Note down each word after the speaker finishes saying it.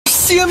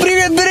Всем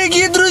привет,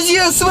 дорогие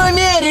друзья, с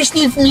вами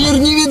Аришнев. Мир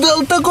не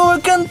видал такого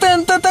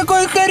контента,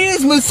 такой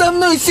харизмы. Со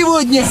мной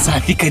сегодня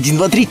Сафик 1,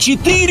 2, 3,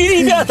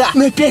 4, ребята.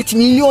 На 5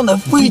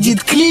 миллионов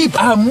выйдет клип,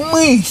 а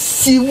мы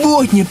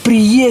сегодня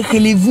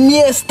приехали в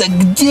место,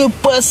 где,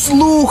 по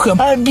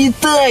слухам,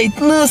 обитает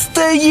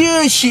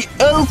настоящий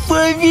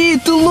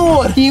алфавит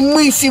лор. И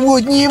мы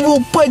сегодня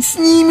его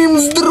подснимем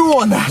с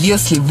дрона.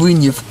 Если вы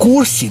не в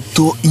курсе,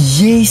 то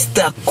есть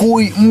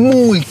такой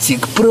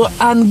мультик про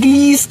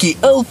английский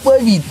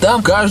алфавит.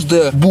 Там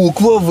каждая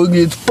буква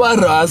выглядит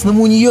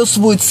по-разному, у нее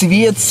свой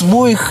цвет,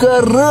 свой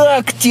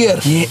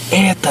характер. И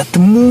этот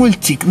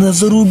мультик на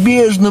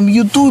зарубежном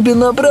ютубе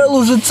набрал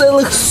уже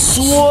целых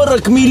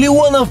 40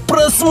 миллионов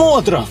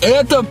просмотров.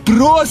 Это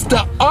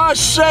просто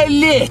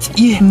ошалеть.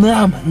 И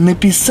нам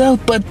написал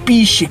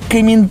подписчик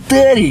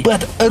комментарий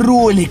под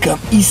роликом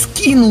и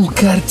скинул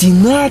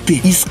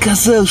координаты и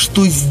сказал,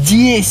 что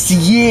здесь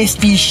есть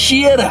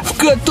пещера, в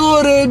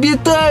которой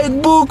обитает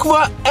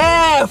буква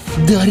F.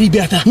 Да,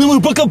 ребята, но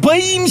мы пока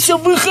боимся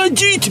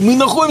выходить. Мы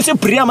находимся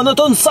прямо на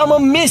том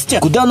самом месте,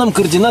 куда нам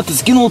координаты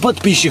скинул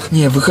подписчик.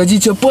 Не,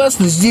 выходить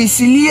опасно, здесь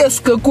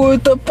лес,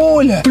 какое-то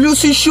поле.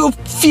 Плюс еще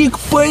фиг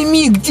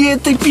пойми, где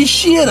эта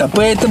пещера.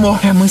 Поэтому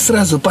мы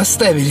сразу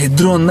поставили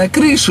дрон на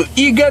крышу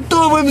и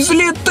готовы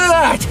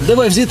взлетать.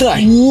 Давай,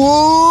 взлетай.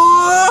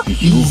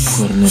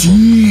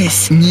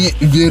 Здесь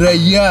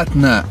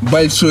невероятно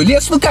большой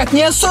лес. Ну как,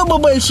 не особо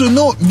большой,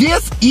 но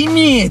вес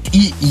имеет.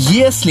 И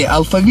если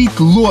алфавит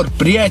лор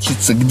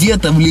прячется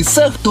где-то в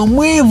лесах, то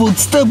мы вот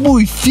с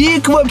тобой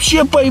фиг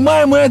вообще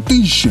поймаем и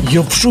отыщем.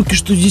 Я в шоке,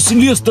 что здесь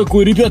лес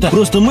такой, ребята.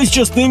 Просто мы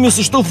сейчас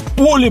находимся, что в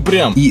поле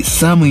прям. И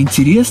самое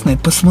интересное,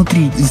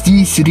 посмотри,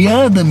 здесь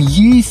рядом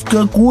есть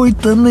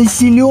какой-то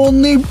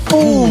населенный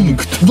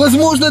пункт.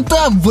 Возможно,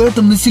 там, в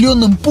этом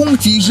населенном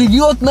пункте и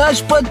живет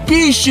наш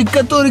подписчик,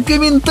 который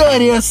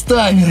комментарий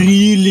оставил.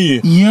 Really?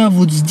 Я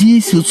вот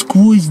здесь вот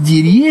сквозь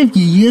деревья,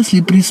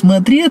 если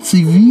присмотреться,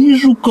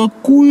 вижу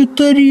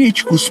какую-то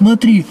речку.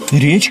 Смотри.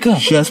 Речка?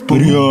 Сейчас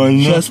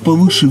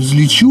повыше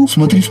взлечу.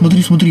 Смотри,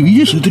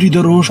 видишь? Смотри,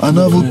 дорожка.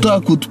 Она вот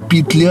так вот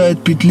петляет.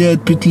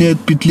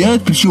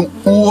 Причем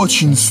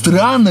очень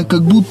странно,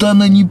 как будто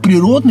она не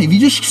природная.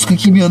 Видишь, с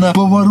какими она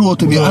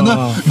поворотами? Да.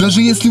 Она,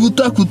 даже если вот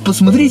так вот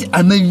посмотреть,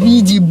 она в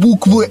виде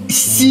буквы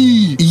С.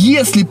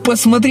 Если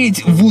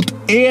посмотреть вот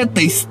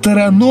этой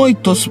стороной,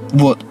 то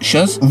вот,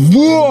 сейчас.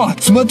 Вот!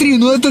 Смотри,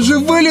 ну это же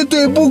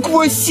вылитая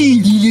буква С.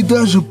 Или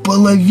даже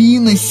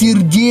половина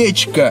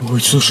сердечка.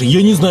 Ой, слушай,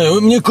 я не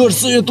знаю, мне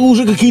кажется, это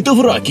уже какие-то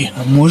враки.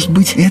 А может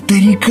быть, эта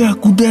река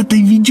куда-то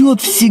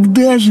ведет?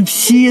 Всегда же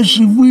все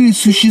живые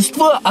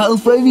существа,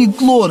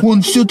 алфавит лор,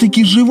 он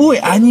все-таки живой,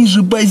 они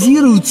же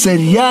базируются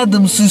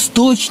рядом с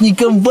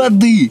источником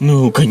воды.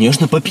 Ну,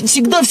 конечно, попить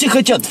всегда все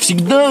хотят,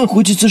 всегда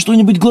хочется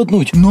что-нибудь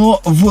глотнуть.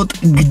 Но вот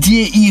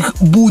где их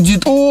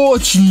будет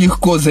очень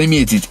легко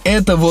заметить,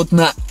 это вот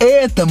на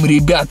этом,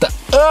 ребята,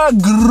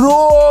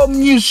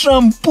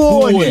 огромнейшем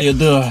поле.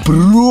 Да.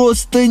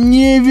 Просто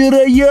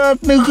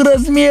невероятных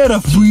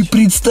размеров. Вы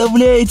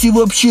представляете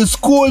вообще,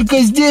 сколько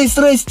здесь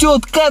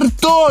растет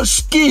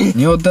картошки?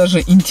 Мне вот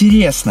даже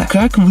интересно,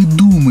 как вы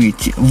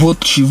думаете, вот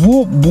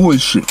чего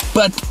больше,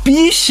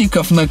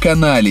 подписчиков на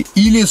канале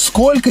или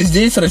сколько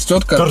здесь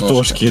растет картошка?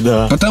 Картошки,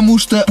 да. Потому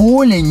что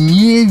поле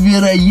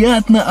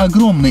невероятно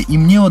огромное. И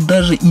мне вот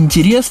даже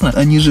интересно,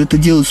 они же это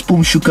делают с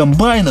помощью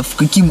комбайнов,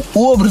 каким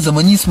образом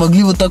они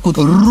смогли вот так вот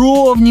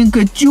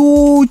ровненько,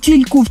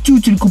 тютельку в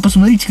тютельку.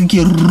 Посмотрите,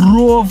 какие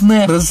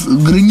ровные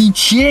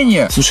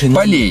разграничения. Слушай,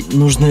 полей.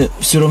 Нужно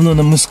все равно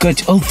нам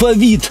искать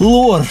алфавит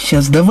лор.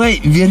 Сейчас давай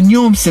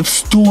вернемся в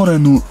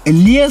сторону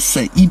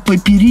леса и по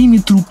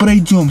периметру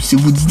пройдемся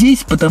вот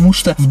здесь, потому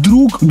что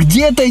вдруг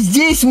где-то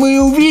здесь мы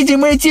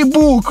увидим эти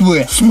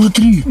буквы.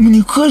 Смотри,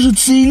 мне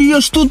кажется, или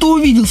я что-то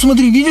увидел.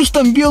 Смотри, видишь,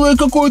 там белое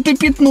какое-то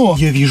пятно.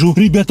 Я вижу.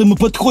 Ребята, мы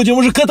подходим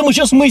уже к этому.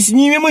 Сейчас мы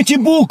снимем эти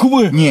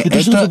буквы. Не,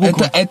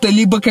 это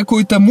либо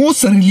какой-то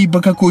мусор,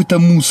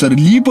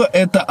 либо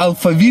это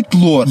алфавит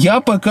лор. Я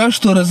пока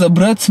что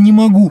разобраться не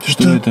могу.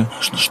 Что это?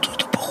 Что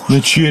это похоже?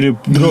 На череп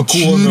дракона.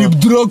 Череп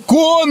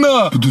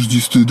дракона! Подожди,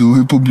 стой,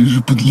 давай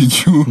поближе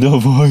подлечу.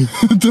 Давай.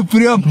 Это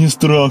прям... Не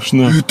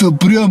страшно. Это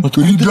прям...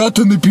 Откуда?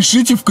 Ребята,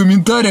 напишите в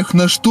комментариях,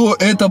 на что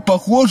это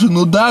похоже,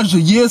 но даже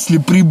если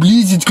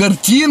приблизить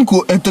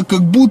картинку, это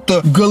как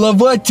будто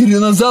голова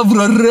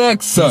тираннозавра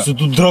Рекса. Если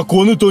тут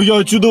драконы, то я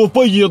отсюда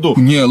поеду.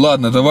 Не,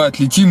 ладно, давай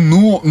отлетим.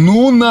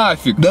 Ну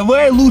нафиг.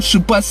 Давай лучше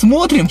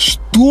посмотрим,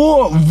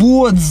 что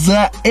вот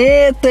за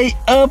этой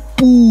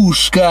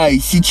опушкой.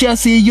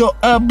 Сейчас я ее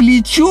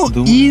облечу.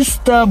 Думаешь? И с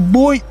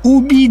тобой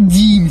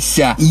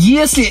убедимся.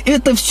 Если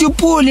это все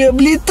поле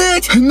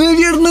облетать,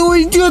 наверное,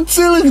 уйдет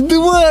целых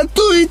 2, а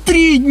то и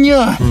 3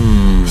 дня.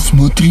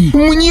 Смотри.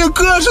 Мне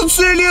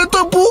кажется, или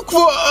это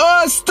буква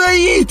А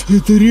стоит?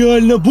 Это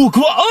реально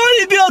буква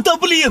А, ребята,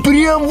 блин!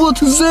 Прям вот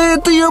за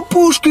этой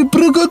опушкой,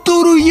 про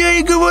которую я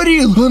и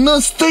говорил.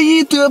 Она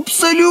стоит и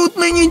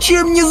абсолютно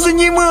ничем не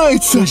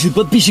занимается. Значит,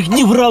 подписчик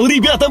не врал,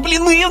 ребята,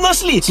 блин, мы ее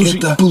нашли. Слушай,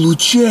 это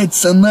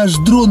получается, наш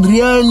дрон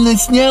реально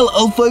снял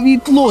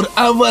алфавит лор,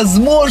 а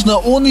возможно,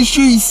 он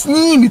еще и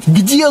снимет,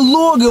 где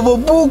логово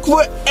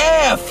буквы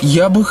F.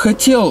 Я бы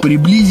хотел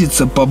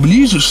приблизиться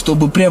поближе,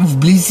 чтобы прям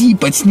вблизи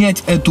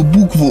подснять эту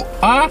букву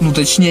А, ну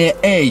точнее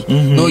A,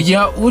 но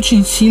я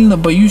очень сильно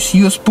боюсь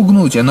ее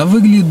спугнуть. Она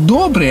выглядит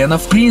доброй, она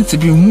в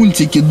принципе в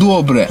мультике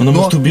добрая. Она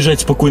может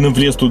убежать спокойно в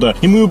лес туда,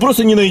 и мы ее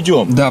просто не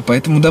найдем. Да,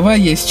 поэтому давай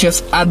я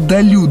сейчас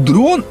отдалю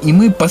дрон, и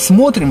мы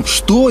посмотрим,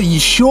 что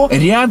еще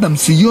рядом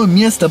с ее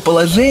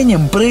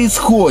местоположением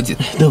происходит.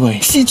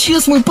 Давай.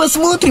 Сейчас мы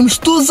посмотрим,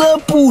 что за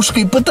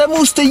опушкой,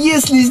 потому что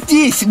если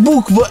здесь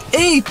буква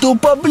A, то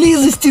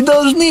поблизости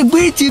должны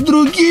быть и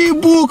другие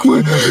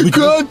буквы.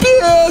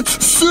 Капец!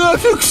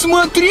 Сафик,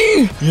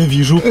 смотри! Я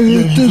вижу.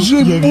 Это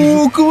же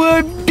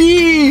буква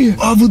B.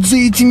 А вот за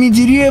этими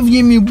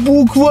деревьями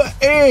буква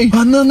A.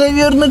 Она,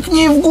 наверное, к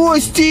ней в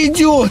гости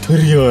идет.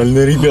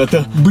 Реально,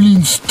 ребята.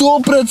 Блин,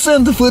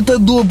 100% это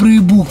добрые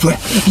буквы.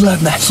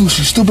 Ладно,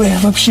 слушай, чтобы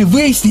вообще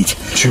выяснить...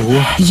 Чего?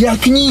 Я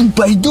к ним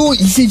пойду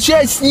и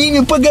сейчас с ними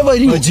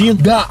поговорю. Один?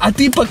 Да, а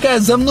ты пока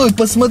за мной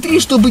посмотри,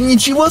 чтобы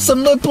ничего со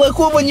мной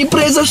плохого не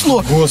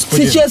произошло.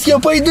 Господи. Сейчас я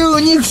пойду у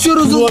них все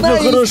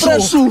разузнаю и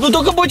спрошу. Ну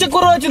только будь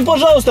аккуратен,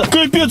 пожалуйста.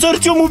 Капец,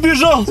 Артем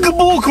убежал к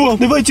буквам.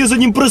 Давайте я за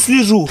ним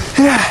прослежу.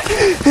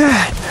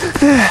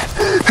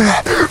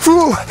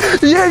 Фу,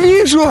 я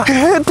вижу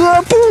эту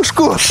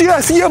опушку.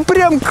 Сейчас я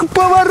прям к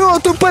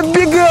повороту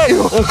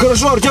подбегаю.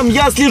 Хорошо, Артем,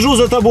 я слежу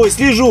за тобой,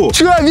 слежу.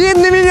 Че,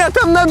 видно меня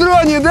там на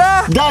дроне,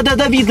 да? Да,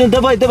 видно,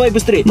 давай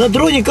быстрее. На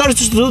дроне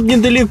кажется, что тут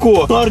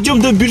недалеко. А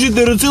Артем там бежит,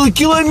 наверное, целый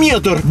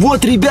километр.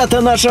 Вот,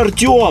 ребята, наш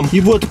Артем.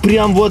 И вот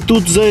прям вот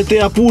тут за этой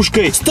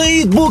опушкой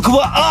стоит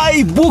буква А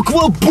и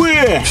буква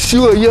Б.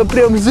 Все, я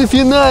прям за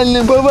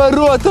финальным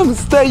поворотом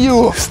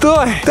стою.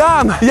 Стой,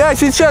 там, я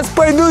сейчас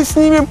пойду с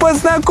ними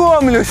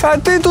познакомлюсь. А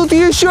ты тут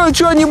еще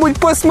что-нибудь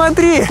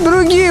посмотри.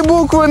 Другие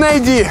буквы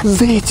найди.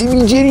 За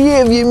этими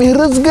деревьями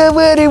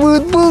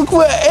разговаривают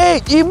буква А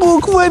и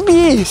буква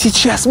Б.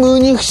 Сейчас мы у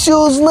них все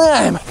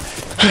узнаем.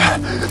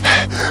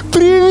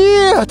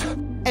 Привет!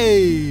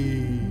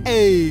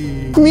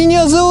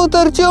 Меня зовут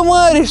Артем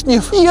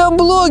Аришнев. Я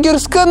блогер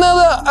с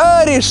канала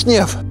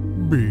Аришнев.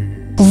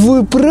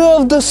 Вы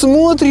правда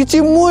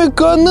смотрите мой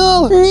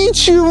канал?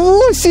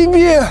 Ничего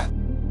себе!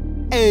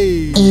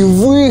 И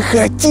вы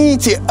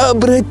хотите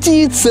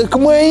обратиться к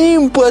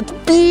моим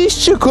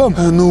подписчикам?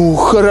 Ну,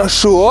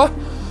 хорошо.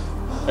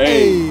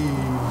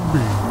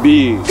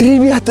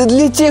 Ребята,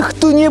 для тех,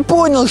 кто не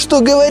понял,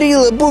 что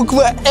говорила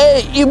буква А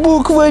и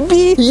буква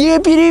Б, я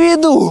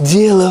переведу.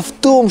 Дело в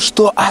том,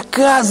 что,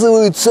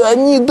 оказывается,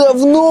 они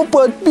давно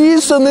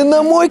подписаны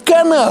на мой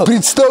канал.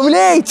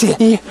 Представляете?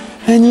 И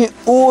они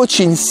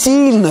очень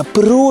сильно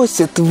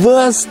просят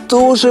вас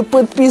тоже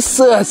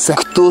подписаться,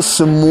 кто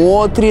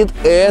смотрит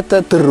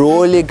этот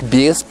ролик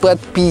без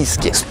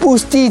подписки.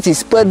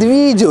 Спуститесь под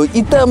видео,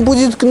 и там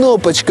будет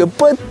кнопочка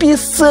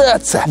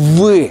 «Подписаться».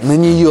 Вы на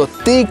нее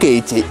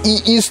тыкаете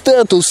и из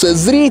статуса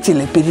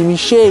зрителя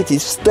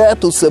перемещаетесь в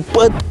статуса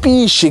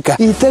подписчика.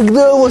 И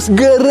тогда у вас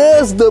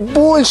гораздо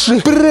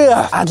больше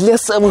прав. А для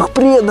самых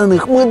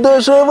преданных мы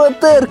даже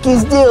аватарки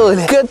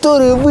сделали,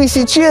 которые вы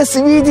сейчас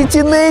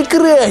видите на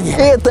экране.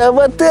 Это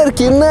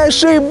аватарки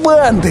нашей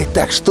банды,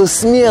 так что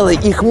смело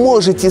их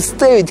можете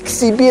ставить к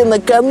себе на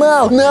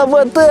канал, на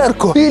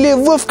аватарку или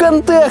во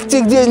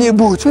ВКонтакте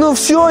где-нибудь. Ну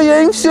все,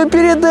 я им все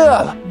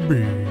передал.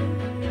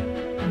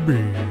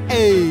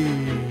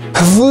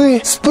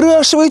 Вы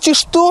спрашиваете,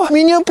 что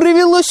меня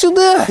привело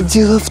сюда?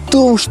 Дело в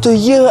том, что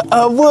я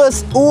о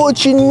вас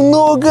очень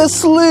много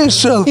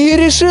слышал и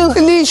решил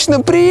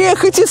лично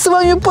приехать и с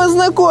вами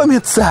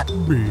познакомиться.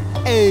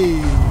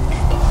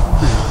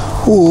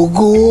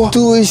 Ого!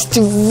 То есть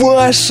в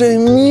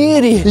вашем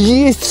мире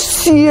есть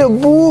все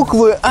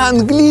буквы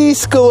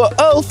английского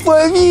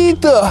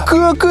алфавита!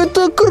 Как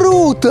это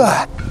круто!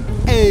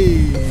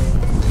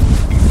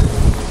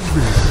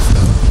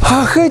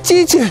 А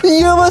хотите,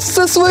 я вас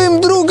со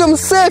своим другом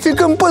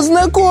Сафиком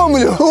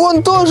познакомлю?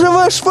 Он тоже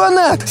ваш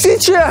фанат!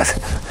 Сейчас!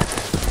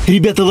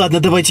 Ребята,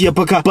 ладно, давайте я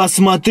пока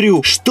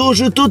посмотрю, что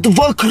же тут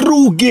в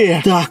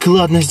округе. Так,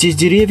 ладно, здесь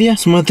деревья.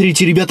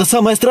 Смотрите, ребята,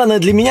 самое странное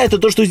для меня это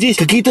то, что здесь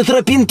какие-то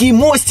тропинки и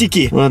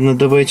мостики. Ладно,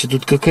 давайте,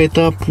 тут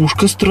какая-то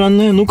опушка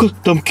странная. Ну-ка,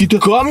 там какие-то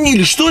камни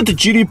или что это,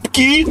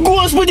 черепки?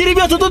 Господи,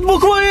 ребята, тут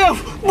буква F!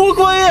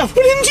 Буква F!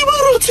 Блин, не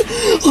бороться!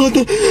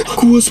 Ладно,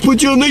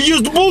 господи, она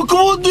ест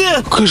букву D!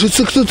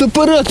 Кажется, кто-то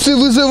по рации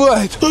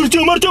вызывает.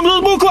 Артем,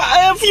 тут буква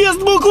F ест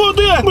букву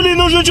D! Блин,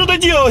 нужно что-то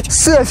делать.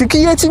 Сафик,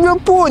 я тебя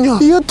понял.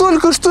 Я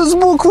только что с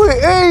буквой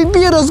А и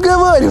Б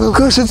разговаривал.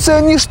 Кажется,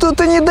 они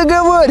что-то не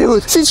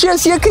договаривают.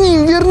 Сейчас я к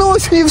ним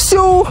вернусь и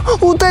все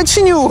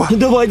уточню.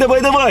 Давай.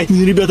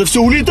 Ребята,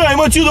 все, улетаем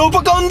отсюда,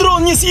 пока он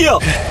дрон не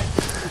съел.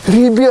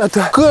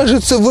 Ребята,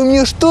 кажется, вы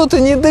мне что-то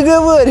не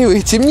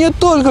договариваете. Мне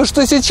только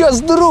что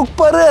сейчас друг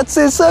по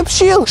рации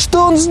сообщил,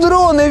 что он с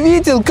дрона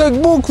видел, как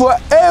буква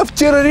F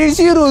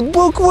терроризирует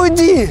букву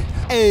D.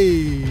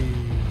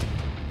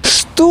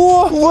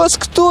 Что? Вас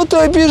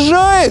кто-то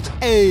обижает?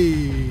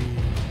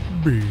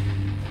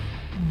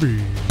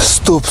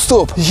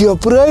 Стоп. Я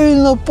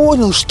правильно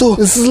понял, что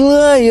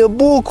злая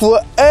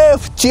буква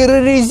F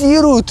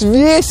терроризирует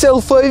весь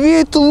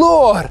алфавит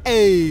лор?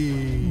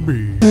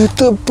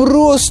 Это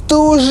просто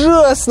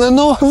ужасно,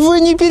 но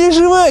вы не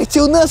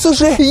переживайте, у нас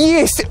уже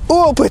есть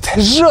опыт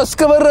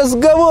жесткого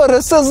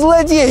разговора со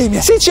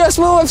злодеями. Сейчас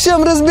мы во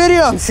всем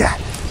разберемся.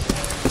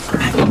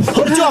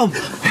 Артем!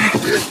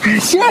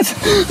 Сейчас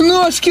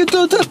ножки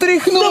тут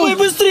отряхну. Давай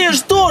быстрее,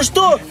 что?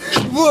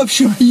 В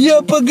общем,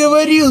 я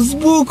поговорил с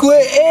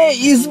буквой Э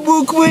и с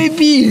буквой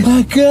Б.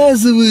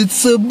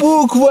 Оказывается,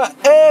 буква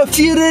F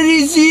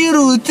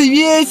терроризирует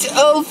весь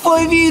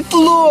алфавит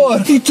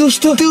лор. И то,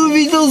 что ты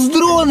увидел с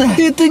дрона,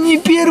 это не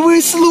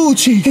первый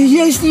случай.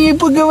 Я с ней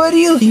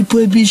поговорил и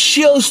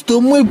пообещал,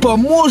 что мы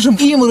поможем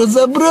им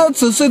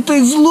разобраться с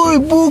этой злой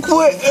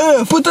буквой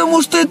F,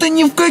 потому что это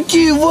ни в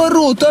какие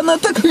ворота. Она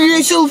так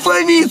весь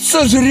алфавит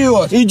сожрет.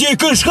 Идея,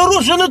 конечно,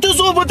 хорошая, но ты с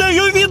опыта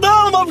ее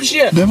видал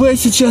вообще? Давай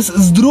сейчас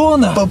с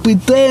дрона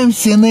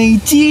попытаемся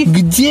найти,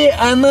 где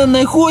она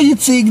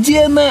находится и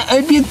где она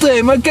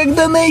обитаем. А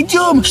когда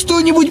найдем,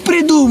 что-нибудь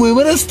придумаем,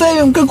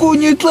 расставим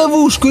какую-нибудь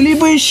ловушку,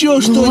 либо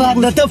еще что-нибудь.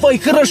 Ладно, давай,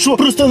 хорошо.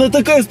 Просто она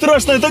такая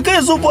страшная,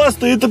 такая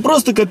зубастая, это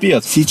просто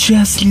капец.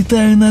 Сейчас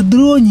летаю на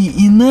дроне,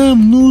 и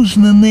нам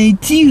нужно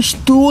найти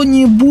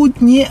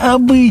что-нибудь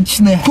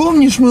необычное.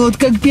 Помнишь, мы вот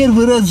как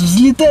первый раз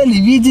взлетали,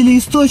 видели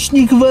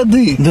источник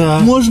воды? Да.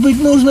 Может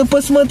быть, нужно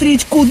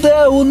посмотреть,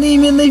 куда он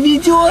именно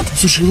ведет?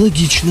 Слушай,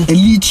 логично.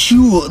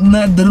 Лечу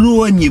на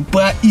дроне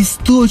по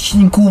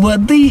источнику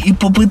воды и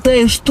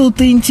попытаюсь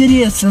что-то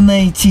интересное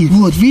найти.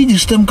 Вот,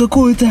 видишь, там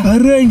какое-то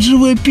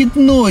оранжевое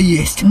пятно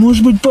есть.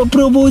 Может быть,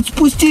 попробовать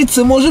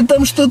спуститься, может,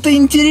 там что-то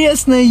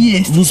интересное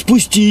есть. Ну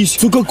спустись,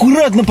 только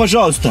аккуратно,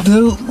 пожалуйста.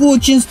 Да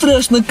очень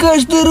страшно.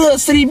 Каждый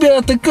раз,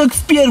 ребята, как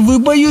в первый,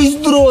 боюсь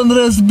дрон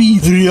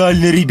разбить.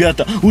 Реально,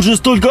 ребята, уже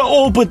столько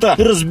опыта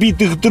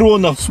разбитых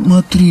дронов.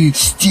 Смотри,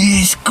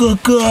 здесь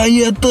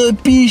какая-то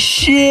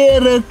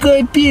пещера,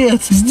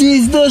 капец.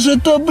 Здесь даже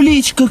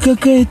табличка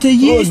какая-то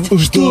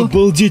есть. Что?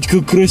 Обалдеть,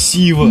 как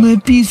красиво.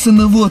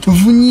 Написано вот: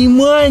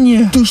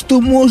 внимание, то, что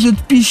может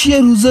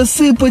пещеру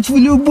засыпать в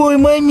любой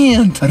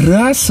момент.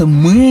 Раз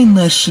мы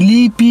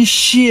нашли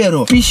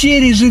пещеру. В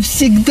пещере же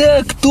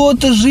всегда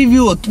кто-то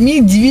живет.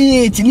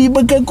 Медведь,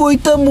 либо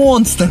какой-то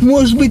монстр.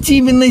 Может быть,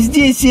 именно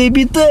здесь и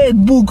обитает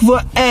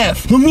буква F.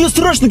 Ну мне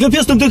страшно,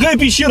 капец, там такая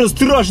пещера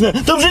страшная.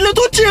 Там же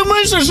летучие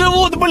мыши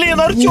живут, блин,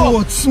 Артем.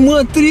 Вот,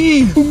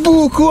 смотри,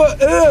 буква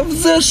F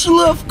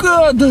зашла в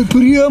кадр.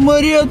 Прямо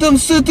рядом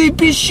с этой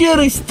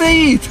пещерой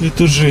стоит.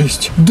 Это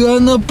жесть. Да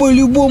она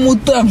по-любому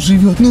там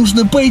живет.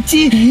 Нужно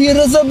пойти и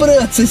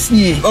разобраться с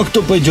ней. А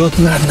кто пойдет?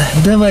 Ладно,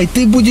 давай,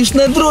 ты будешь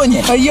на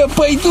дроне, а я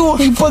пойду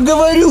и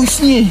поговорю с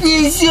ней.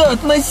 Нельзя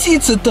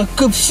относиться так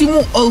ко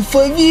всему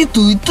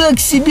алфавиту и так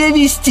себя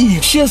вести.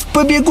 Сейчас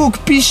побегу к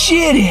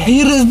пещере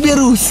и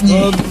разберусь с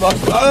ней.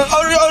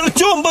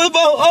 Артем,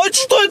 а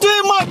что я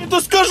твоей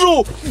маме-то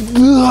скажу?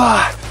 Да,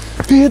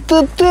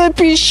 это та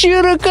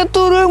пещера,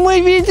 которую мы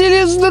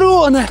видели с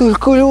дрона.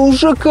 Только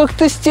уже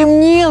как-то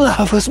стемнело.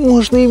 А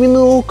возможно,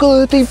 именно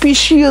около этой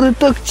пещеры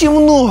так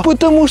темно,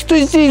 потому что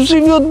здесь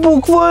живет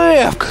буква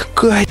F.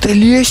 Какая-то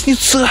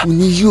лестница. У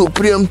нее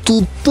прям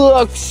тут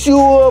так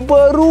все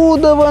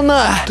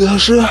оборудовано.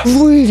 Даже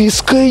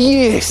вывеска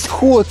есть.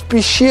 Вход в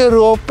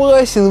пещеру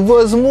опасен.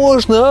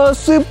 Возможно,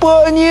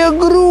 осыпание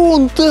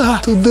грунта.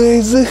 Туда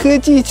и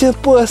заходить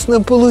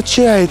опасно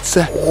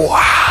получается.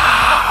 Вау!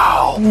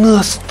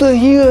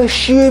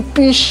 Настоящая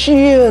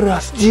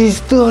пещера. Здесь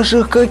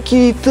даже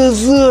какие-то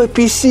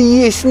записи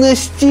есть на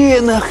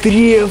стенах.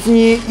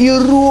 Древние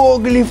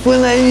иероглифы,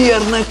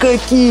 наверное,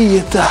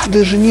 какие-то.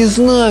 Даже не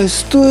знаю,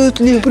 стоит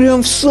ли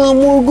прям в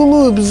самую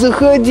глубь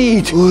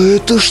заходить. А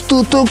это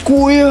что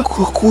такое?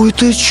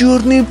 Какой-то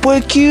черный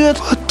пакет.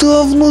 А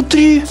там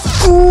внутри...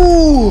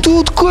 Фу!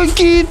 Тут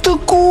какие-то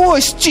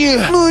кости.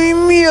 Ну и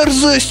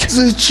мерзость.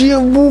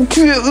 Зачем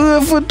букве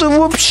F это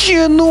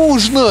вообще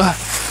нужно?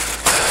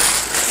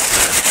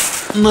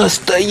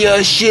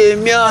 Настоящее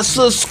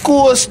мясо с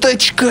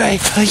косточкой.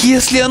 А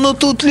если оно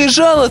тут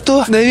лежало,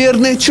 то,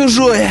 наверное,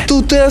 чужое.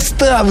 Тут и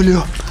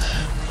оставлю.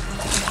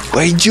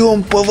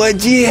 Пойдем по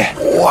воде.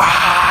 Вау!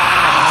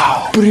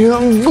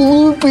 Прям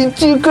вглубь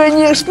идти,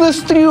 конечно,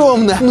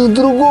 стрёмно, но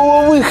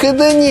другого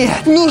выхода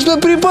нет. Нужно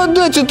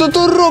преподать этот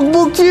урок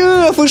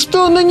букве F, и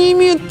что она не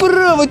имеет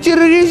права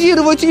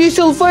терроризировать весь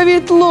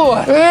алфавит лор.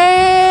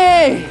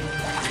 Эй!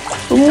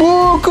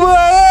 Буква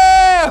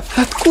F!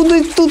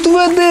 Откуда тут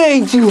вода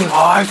идет?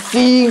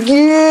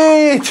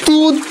 Офигеть!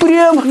 Тут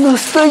прям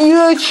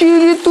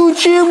настоящие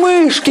летучие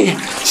мышки.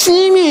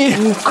 Сними!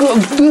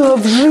 Никогда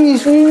в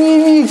жизни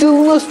не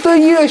видел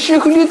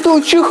настоящих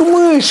летучих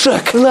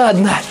мышек.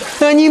 Ладно,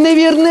 они,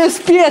 наверное,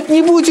 спят,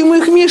 не будем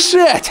их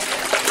мешать.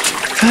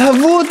 А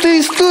вот и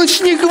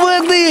источник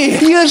воды.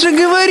 Я же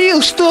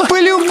говорил, что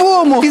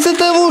по-любому из-за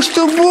того,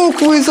 что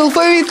буквы из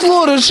алфавит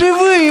лора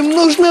живые, им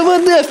нужна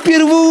вода в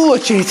первую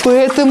очередь.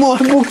 Поэтому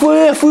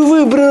буква F и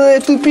выбрала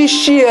эту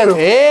пещеру.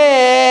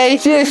 Эй,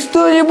 здесь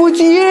кто-нибудь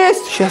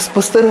есть? Сейчас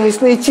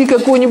постараюсь найти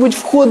какой-нибудь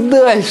вход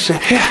дальше.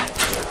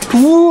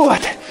 Вот,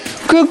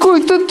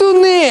 какой-то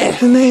туннель.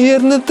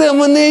 Наверное,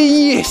 там она и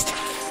есть.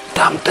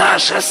 Там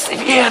даже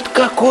свет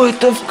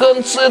какой-то в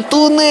конце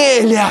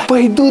туннеля.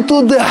 Пойду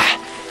туда.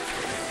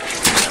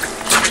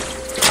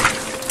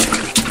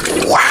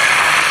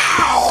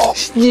 Вау!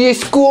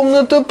 Здесь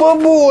комната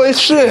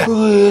побольше.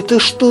 А это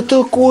что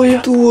такое?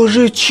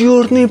 Тоже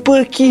черный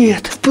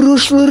пакет. В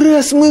прошлый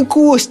раз мы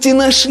кости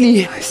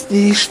нашли. А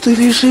здесь что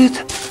лежит?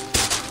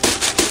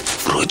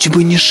 Вроде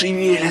бы не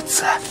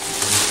шевелится.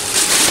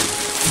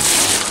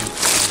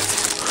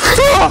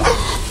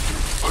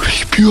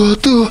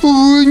 Ребята,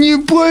 вы не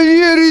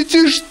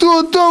поверите,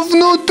 что там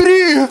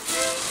внутри.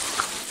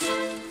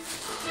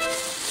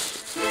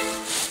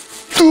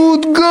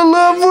 Тут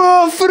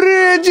голова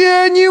Фредди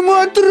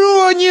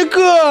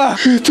аниматроника.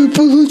 Это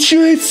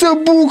получается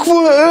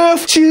буква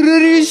F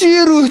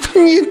терроризирует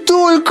не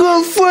только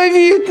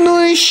алфавит,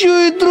 но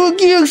еще и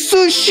других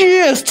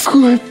существ.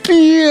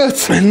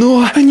 Капец.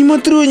 Но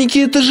аниматроники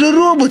это же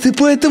роботы,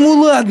 поэтому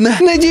ладно.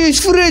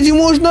 Надеюсь, Фредди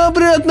можно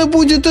обратно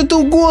будет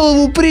эту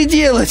голову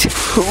приделать.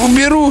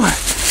 Уберу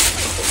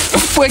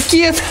в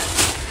пакет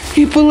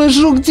и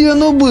положу, где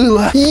оно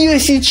было. Я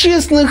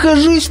сейчас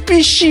нахожусь в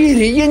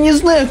пещере. Я не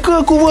знаю,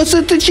 как у вас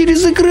это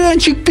через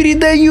экранчик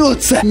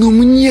передается, но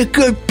мне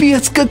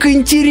капец как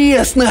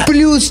интересно.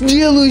 Плюс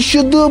делаю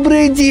еще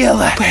доброе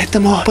дело.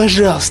 Поэтому,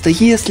 пожалуйста,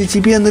 если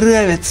тебе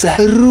нравятся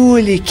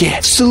ролики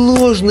в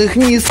сложных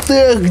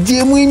местах,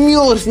 где мы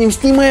мерзнем,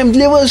 снимаем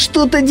для вас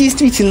что-то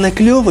действительно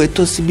клевое,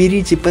 то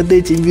соберите под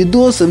этим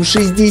видосом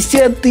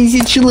 60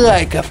 тысяч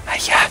лайков. А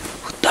я...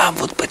 Там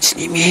вот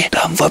подсними,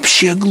 там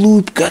вообще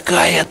глубь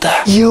какая-то.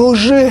 Я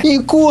уже и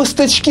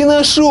косточки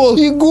нашел,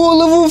 и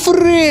голову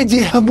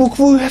Фредди, а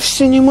букву F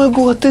все не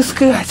могу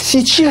отыскать.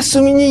 Сейчас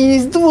у меня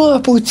есть два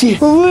пути.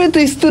 В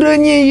этой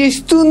стороне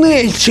есть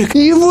туннельчик,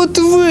 и вот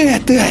в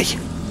этой.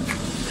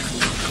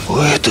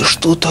 Это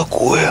что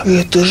такое?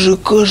 Это же,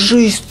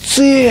 кажись,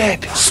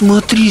 цепь.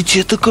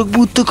 Смотрите, это как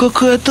будто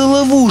какая-то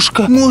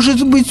ловушка.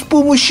 Может быть, с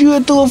помощью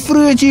этого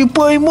Фредди и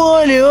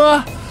поймали,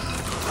 а?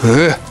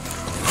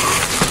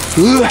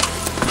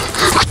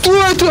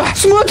 Кто это?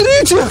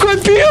 Смотрите,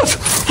 капец!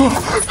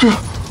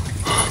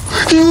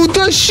 И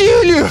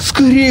утащили!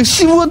 Скорее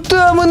всего,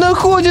 там и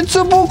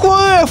находится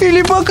буква F.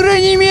 Или, по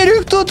крайней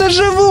мере, кто-то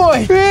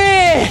живой.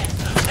 Эй!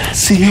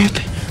 Цепь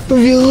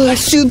вела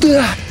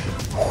сюда.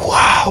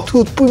 Вау,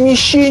 тут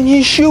помещение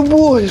еще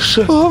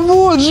больше. А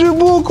вот же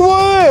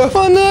буква F.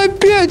 Она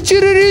опять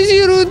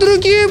терроризирует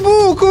другие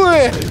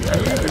буквы.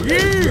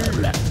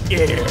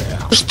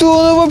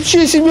 Что она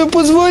вообще себе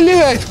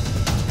позволяет?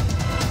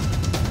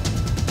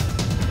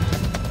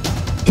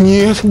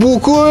 Нет,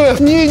 буква F,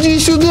 не иди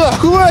сюда!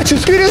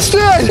 Хватит,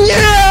 перестань!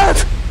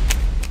 Нет!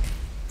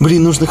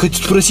 Блин, нужно хоть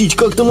спросить,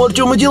 как там у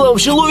Артема дела?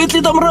 Вообще ловит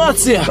ли там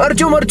рация?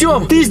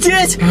 Артем, ты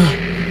здесь?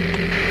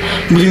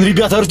 Блин,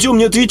 ребята, Артем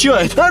не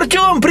отвечает.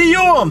 Артем,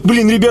 прием!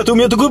 Блин, ребята, у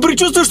меня такое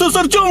предчувствие, что с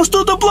Артемом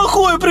что-то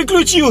плохое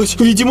приключилось.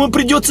 Видимо,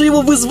 придется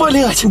его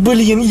вызволять.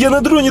 Блин, я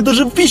на дроне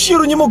даже в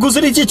пещеру не могу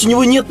залететь, у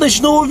него нет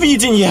ночного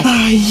видения.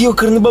 Ай,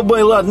 ёкарный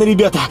бабай, ладно,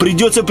 ребята,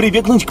 придется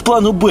прибегнуть к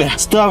плану Б.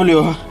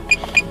 Ставлю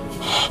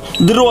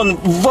дрон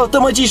в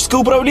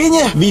автоматическое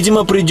управление.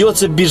 Видимо,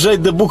 придется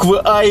бежать до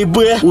буквы А и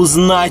Б,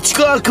 узнать,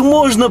 как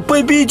можно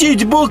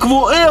победить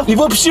букву F и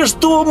вообще,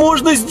 что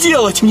можно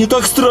сделать. Мне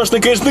так страшно,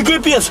 конечно,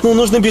 капец, но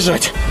нужно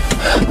бежать.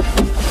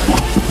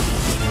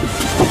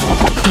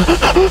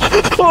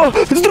 О,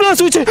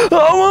 здравствуйте,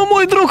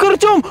 мой друг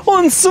Артем,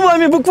 он с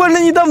вами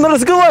буквально недавно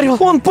разговаривал.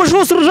 Он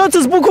пошел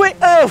сражаться с буквой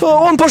F,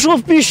 он пошел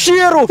в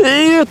пещеру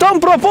и там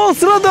пропал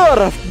с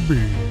радаров.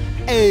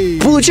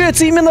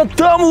 Получается, именно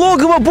там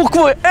логово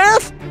буквы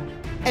F?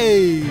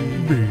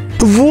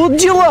 Вот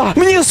дела!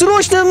 Мне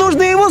срочно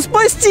нужно его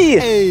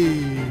спасти!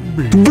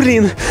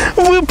 Блин,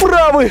 вы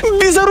правы!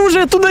 Без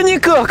оружия туда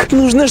никак!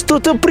 Нужно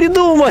что-то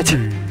придумать!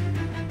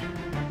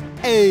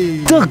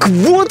 Так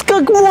вот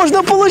как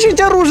можно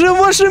получить оружие в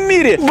вашем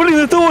мире! Блин,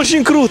 это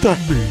очень круто!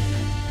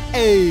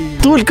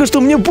 Только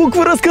что мне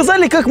буквы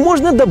рассказали, как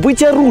можно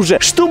добыть оружие.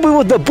 Чтобы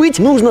его добыть,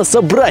 нужно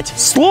собрать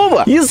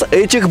слово из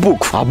этих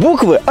букв. А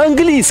буквы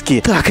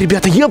английские. Так,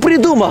 ребята, я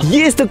придумал.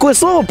 Есть такое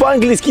слово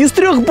по-английски из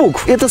 3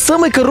 букв. Это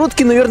самый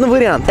короткий, наверное,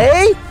 вариант.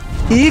 A,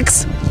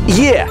 X,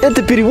 E.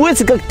 Это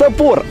переводится как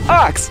топор,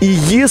 акс. И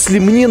если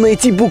мне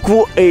найти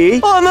букву A,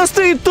 она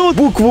стоит тут,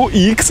 букву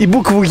X и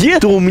букву E,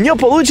 то у меня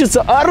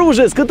получится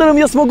оружие, с которым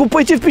я смогу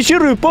пойти в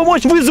пещеру и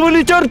помочь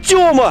вызволить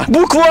Артема.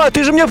 Буква А,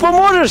 ты же мне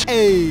поможешь?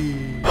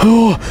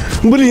 О,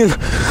 блин,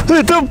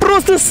 это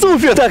просто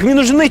супер! Так, мне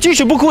нужно найти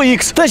еще букву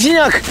X.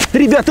 Точняк!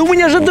 Ребята, у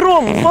меня же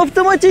дрон в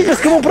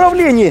автоматическом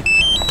управлении.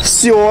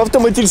 Все,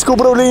 автоматическое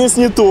управление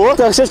снято.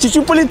 Так, сейчас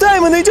чуть-чуть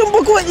полетаем и найдем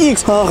букву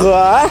X.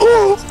 Ага.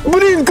 О,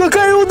 блин,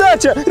 какая удача!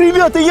 задача.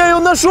 Ребята, я ее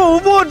нашел,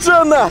 вот же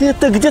она.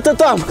 Это где-то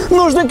там,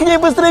 нужно к ней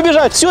быстрее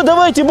бежать. Все,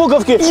 давайте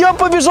буковки, я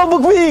побежал к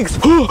букве X.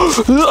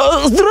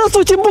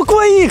 Здравствуйте,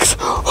 буква X.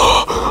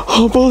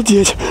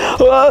 Обалдеть.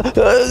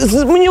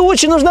 Мне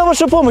очень нужна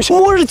ваша помощь.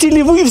 Можете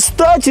ли вы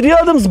встать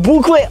рядом с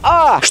буквой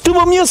А,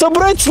 чтобы мне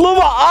собрать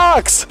слово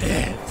 «акс»?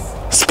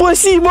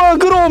 Спасибо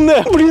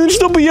огромное! Блин,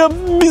 что бы я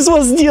без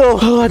вас сделал?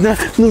 Ладно,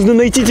 нужно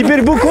найти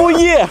теперь букву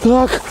Е.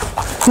 Так,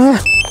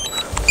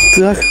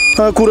 так,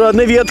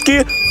 аккуратно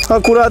ветки.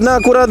 Аккуратно,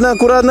 аккуратно,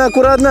 аккуратно,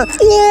 аккуратно.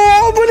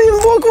 О, блин,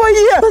 буква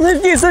Е! Она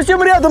здесь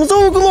совсем рядом, за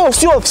углом.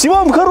 Все, всего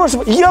вам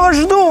хорошего. Я вас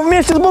жду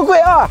вместе с буквой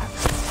А.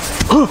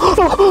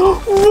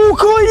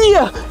 Буква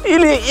Е!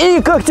 Или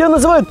И, как тебя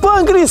называют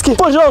по-английски.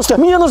 Пожалуйста,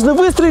 мне нужно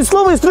выстроить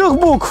слово из 3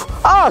 букв.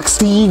 Акс.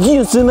 Ты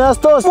единственный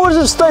осталось.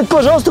 Можешь встать,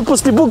 пожалуйста,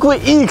 после буквы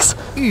X.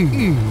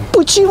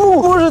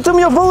 Почему? Может, у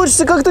меня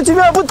получится как-то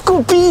тебя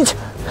подкупить?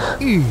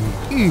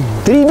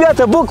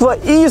 Ребята, буква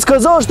И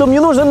сказала, что мне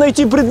нужно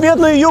найти предмет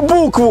на ее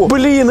букву.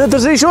 Блин, это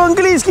же еще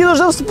английский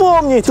нужно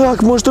вспомнить.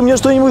 Так, может, у меня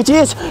что-нибудь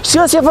есть?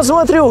 Сейчас я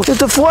посмотрю.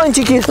 Это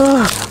фантики.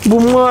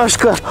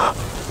 Бумажка.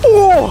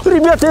 О,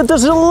 ребята, это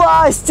же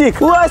ластик.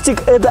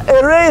 Ластик — это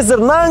eraser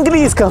на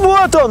английском.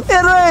 Вот он,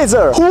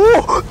 eraser.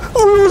 О,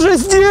 вы уже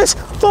здесь?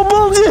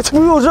 Обалдеть.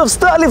 Вы уже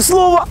встали в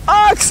слово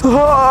акс.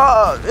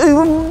 А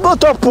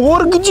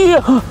топор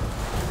где?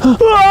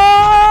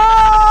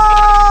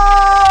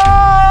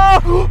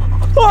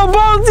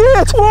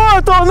 Обалдеть!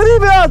 Вот он,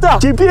 ребята!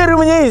 Теперь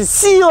у меня есть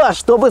сила,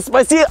 чтобы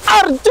спасти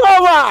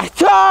Артема!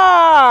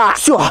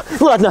 Все,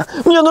 ладно,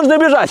 мне нужно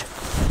бежать.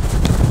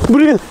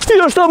 Блин,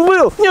 я ж там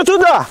был, не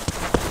туда.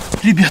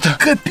 Ребята,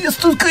 капец,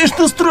 тут,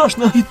 конечно,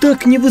 страшно. И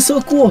так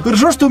невысоко.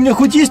 Хорошо, что у меня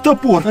хоть есть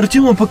топор.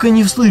 Артема пока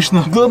не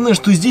слышно. Главное,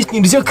 что здесь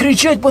нельзя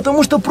кричать,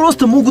 потому что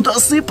просто могут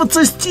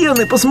осыпаться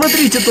стены.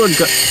 Посмотрите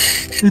только.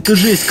 Это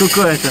жесть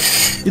какая-то.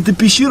 Эта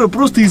пещера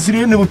просто из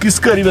реального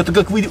песка, ребята,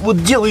 как вы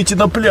вот делаете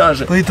на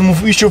пляже. Поэтому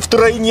еще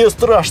втройне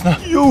страшно.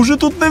 Я уже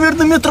тут,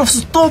 наверное, метров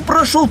 100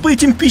 прошел по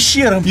этим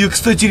пещерам. Я,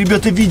 кстати,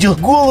 ребята, видел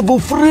голову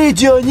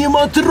Фредди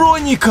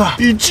аниматроника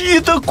и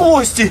чьи-то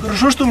кости.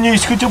 Хорошо, что у меня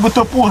есть хотя бы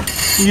топор.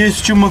 Я с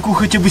чем могу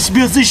хотя бы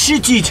себя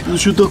защитить.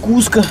 Тут что так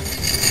узко.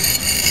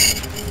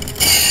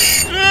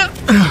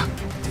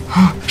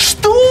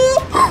 Что?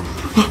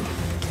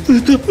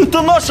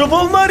 Это наша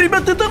волна,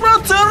 ребята, это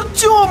рация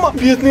Артема.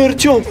 Бедный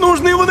Артем.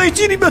 Нужно его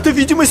найти, ребята.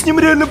 Видимо, с ним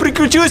реально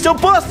приключилась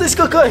опасность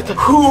какая-то.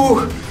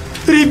 Фух.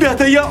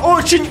 Ребята, я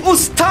очень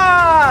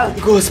устал.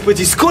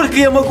 Господи, сколько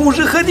я могу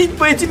уже ходить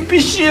по этим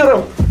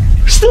пещерам?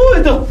 Что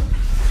это?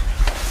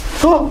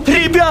 О,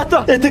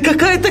 ребята, это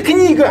какая-то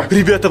книга.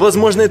 Ребята,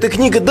 возможно, эта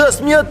книга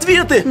даст мне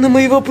ответы на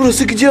мои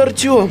вопросы, где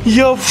Артем.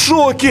 Я в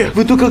шоке.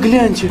 Вы только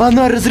гляньте.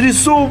 Она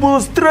разрисовывала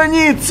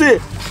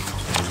страницы.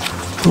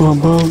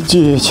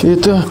 Обалдеть,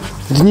 это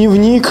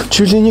дневник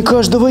чуть ли не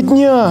каждого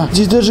дня.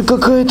 Здесь даже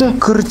какая-то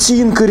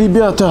картинка,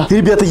 ребята.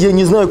 Ребята, я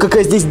не знаю,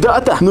 какая здесь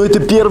дата, но это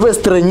первая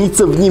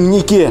страница в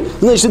дневнике.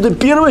 Значит, это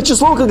первое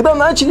число, когда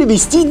начали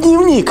вести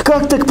дневник.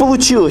 Как так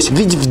получилось?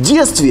 Ведь в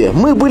детстве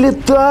мы были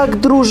так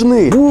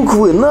дружны.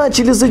 Буквы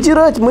начали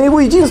затирать моего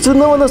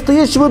единственного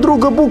настоящего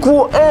друга,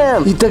 букву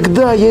М. И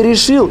тогда я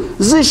решил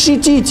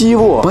защитить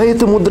его.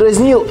 Поэтому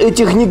дразнил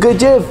этих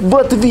негодяев в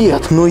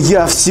ответ. Но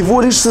я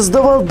всего лишь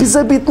создавал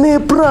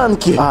безобидные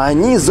пранки, а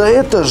они за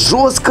это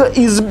жестко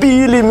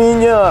избили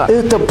меня.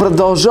 Это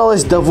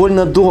продолжалось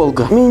довольно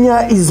долго.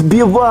 Меня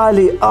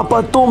избивали, а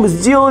потом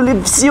сделали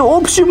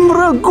всеобщим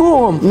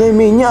врагом. На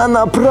меня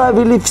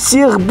направили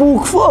всех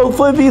букв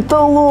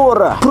алфавита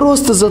лора.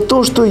 Просто за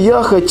то, что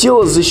я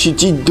хотела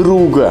защитить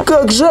друга.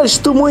 Как жаль,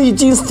 что мой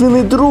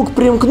единственный друг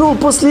примкнул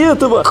после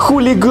этого к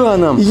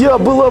хулиганам. Я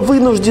была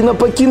вынуждена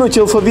покинуть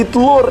алфавит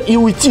лор и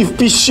уйти в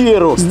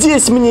пещеру.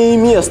 Здесь мне и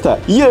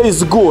место. Я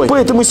изгой.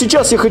 Поэтому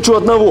сейчас я хочу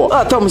одного —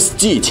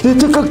 отомстить.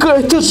 Это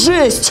какая-то жесть.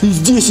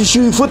 Здесь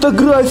еще и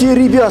фотография,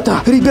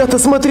 ребята. Ребята,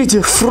 смотрите.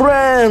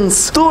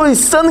 Friends. То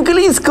есть с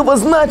английского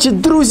значит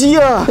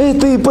друзья.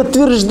 Это и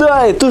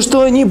подтверждает то,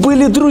 что они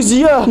были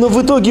друзья. Но в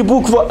итоге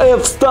буква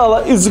F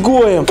стала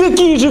изгоем.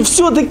 Какие же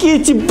все-таки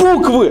эти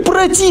буквы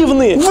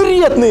противные,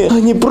 вредные.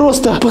 Они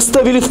просто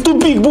поставили в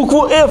тупик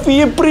букву F, и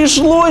ей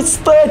пришлось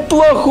стать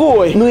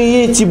плохой. Но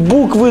и эти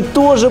буквы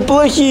тоже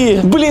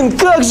плохие. Блин,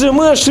 как же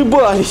мы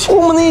ошибались.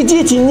 Умные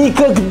дети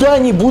никогда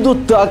не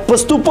будут так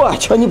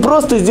поступать. Они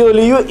просто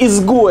сделали ее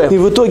изгоем. И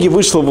в итоге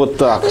вышло вот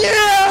так.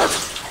 Нет!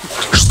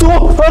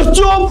 Что?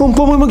 Артем? Он,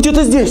 по-моему,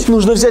 где-то здесь.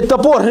 Нужно взять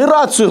топор и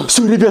рацию.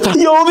 Все, ребята,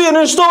 я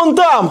уверен, что он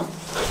там.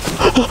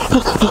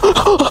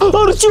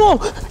 Артем!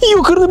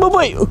 Ёкарный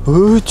бабай!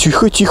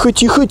 Тихо, тихо,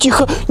 тихо,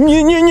 тихо.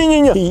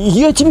 Не-не-не-не-не.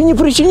 Я тебе не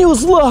причинил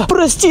зла.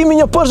 Прости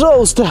меня,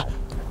 пожалуйста.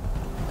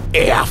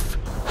 F.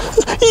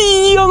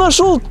 И я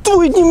нашел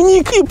твой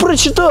дневник и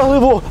прочитал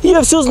его.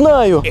 Я все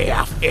знаю.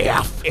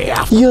 F.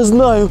 Я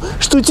знаю,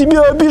 что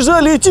тебя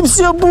обижали эти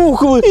все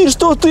буквы, и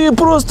что ты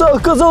просто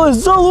оказалась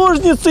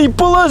заложницей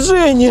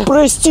положения.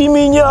 Прости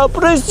меня,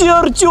 прости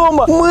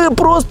Артема, мы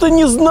просто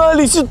не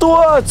знали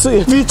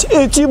ситуации. Ведь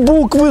эти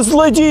буквы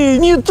злодеи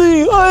не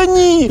ты, а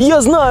они.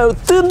 Я знаю,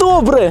 ты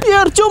добрая, и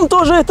Артем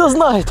тоже это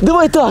знает.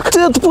 Давай так,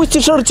 ты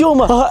отпустишь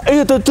Артема, а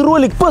этот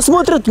ролик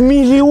посмотрят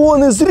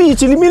миллионы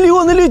зрителей,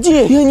 миллионы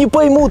людей, и они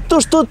поймут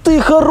то, что ты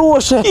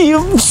хорошая, и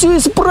все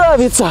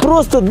исправится.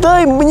 Просто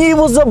дай мне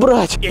его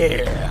забрать.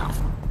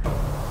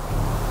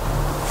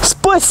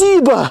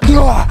 Спасибо!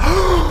 Да.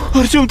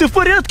 Артем, ты в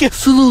порядке?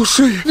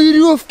 Слушай,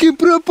 веревки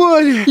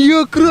пропали.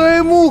 Я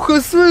краем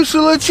уха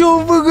слышал, о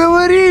чем вы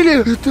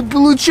говорили. Это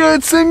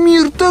получается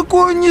мир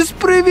такой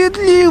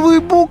несправедливый.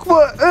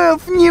 Буква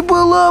F не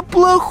была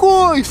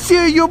плохой.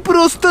 Все ее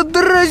просто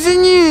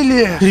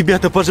дразнили.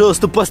 Ребята,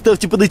 пожалуйста,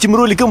 поставьте под этим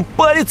роликом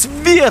палец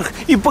вверх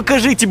и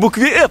покажите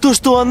букве F то,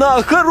 что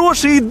она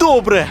хорошая и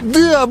добрая.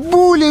 Да,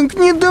 буллинг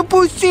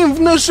недопустим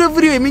в наше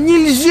время.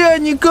 Нельзя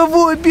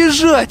никого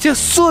обижать,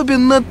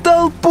 особенно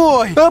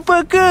толпой. А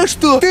пока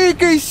что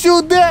тыкай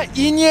сюда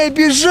и не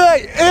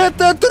обижай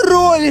этот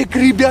ролик.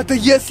 Ребята,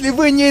 если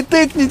вы не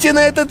тыкнете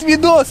на этот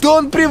видос, то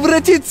он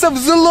превратится в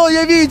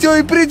злое видео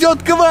и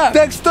придет к вам.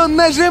 Так что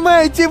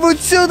нажимайте вот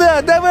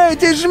сюда,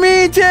 давайте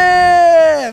жмите.